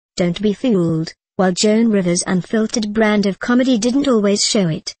don't be fooled. While Joan Rivers' unfiltered brand of comedy didn't always show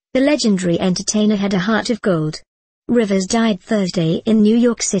it, the legendary entertainer had a heart of gold. Rivers died Thursday in New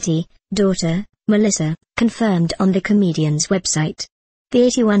York City, daughter, Melissa, confirmed on the comedian's website. The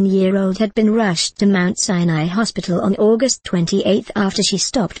 81-year-old had been rushed to Mount Sinai Hospital on August 28 after she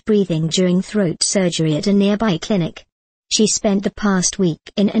stopped breathing during throat surgery at a nearby clinic. She spent the past week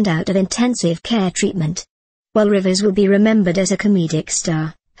in and out of intensive care treatment. While Rivers will be remembered as a comedic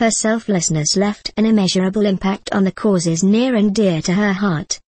star, her selflessness left an immeasurable impact on the causes near and dear to her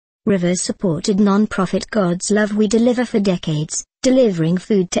heart. Rivers supported non-profit God's Love We Deliver for decades, delivering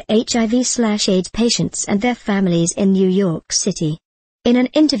food to HIV/AIDS patients and their families in New York City. In an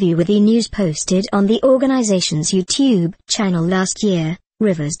interview with E! News posted on the organization's YouTube channel last year,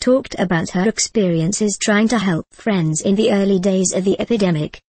 Rivers talked about her experiences trying to help friends in the early days of the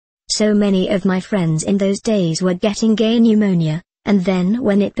epidemic. So many of my friends in those days were getting gay pneumonia, and then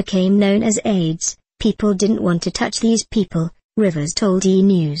when it became known as AIDS, people didn't want to touch these people, Rivers told E!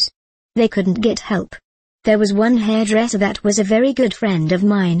 News. They couldn't get help. There was one hairdresser that was a very good friend of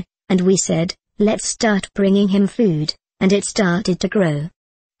mine, and we said, let's start bringing him food, and it started to grow.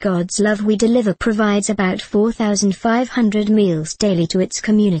 God's Love We Deliver provides about 4,500 meals daily to its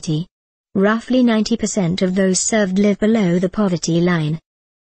community. Roughly 90% of those served live below the poverty line,